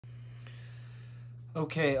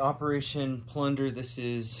Okay, Operation Plunder. This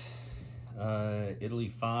is Italy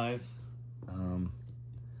 5.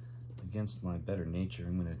 Against my better nature,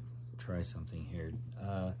 I'm going to try something here.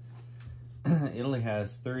 Italy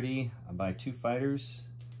has 30 by 2 fighters,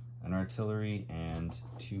 an artillery, and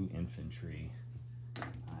 2 infantry. I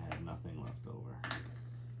have nothing left over.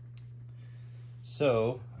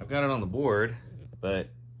 So, I've got it on the board, but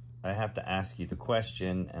I have to ask you the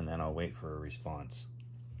question, and then I'll wait for a response.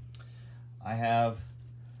 I have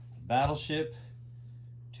a battleship,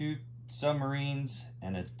 2 submarines,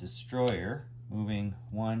 and a destroyer moving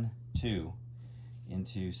 1, 2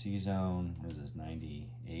 into sea zone, what is this,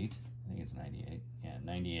 98? I think it's 98. Yeah,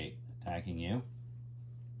 98, attacking you.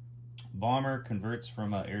 Bomber converts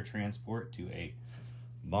from an air transport to a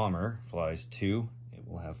bomber, flies 2. It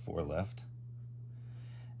will have 4 left.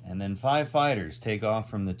 And then 5 fighters take off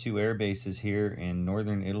from the 2 air bases here in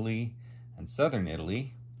northern Italy and southern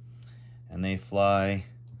Italy. And they fly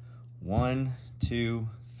 1, 2,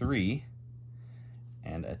 3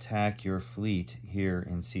 and attack your fleet here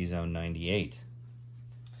in Sea Zone 98.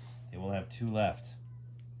 They will have 2 left.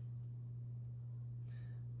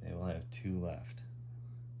 They will have 2 left.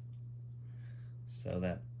 So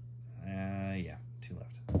that, yeah, 2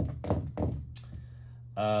 left.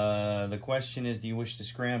 The question is, do you wish to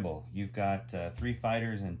scramble? You've got 3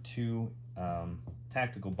 fighters and 2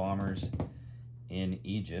 tactical bombers in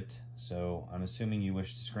Egypt, so I'm assuming you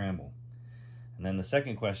wish to scramble. And then the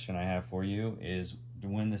second question I have for you is,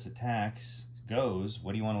 when this attack goes,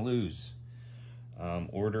 what do you want to lose?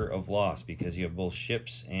 Order of loss, because you have both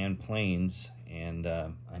ships and planes, and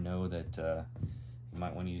I know that you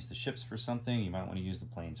might want to use the ships for something, you might want to use the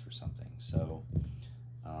planes for something. So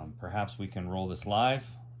perhaps we can roll this live,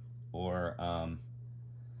 or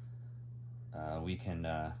we can,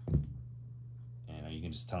 you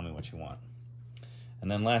can just tell me what you want. And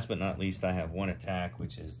then last but not least, I have 1 attack,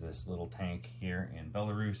 which is this little tank here in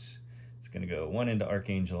Belarus. It's going to go 1 into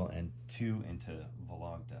Archangel and 2 into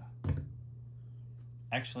Vologda.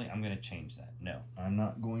 Actually, I'm going to change that. No, I'm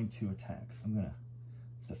not going to attack. I'm going to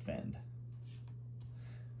defend.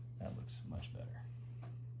 That looks much better.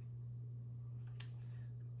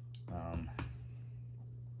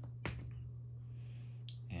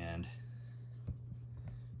 And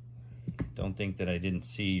don't think that I didn't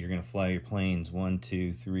see you're going to fly your planes 1,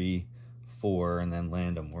 2, 3, 4, and then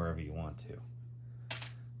land them wherever you want to. In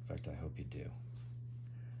fact, I hope you do.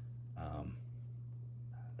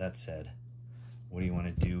 That said, what do you want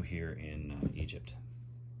to do here in Egypt?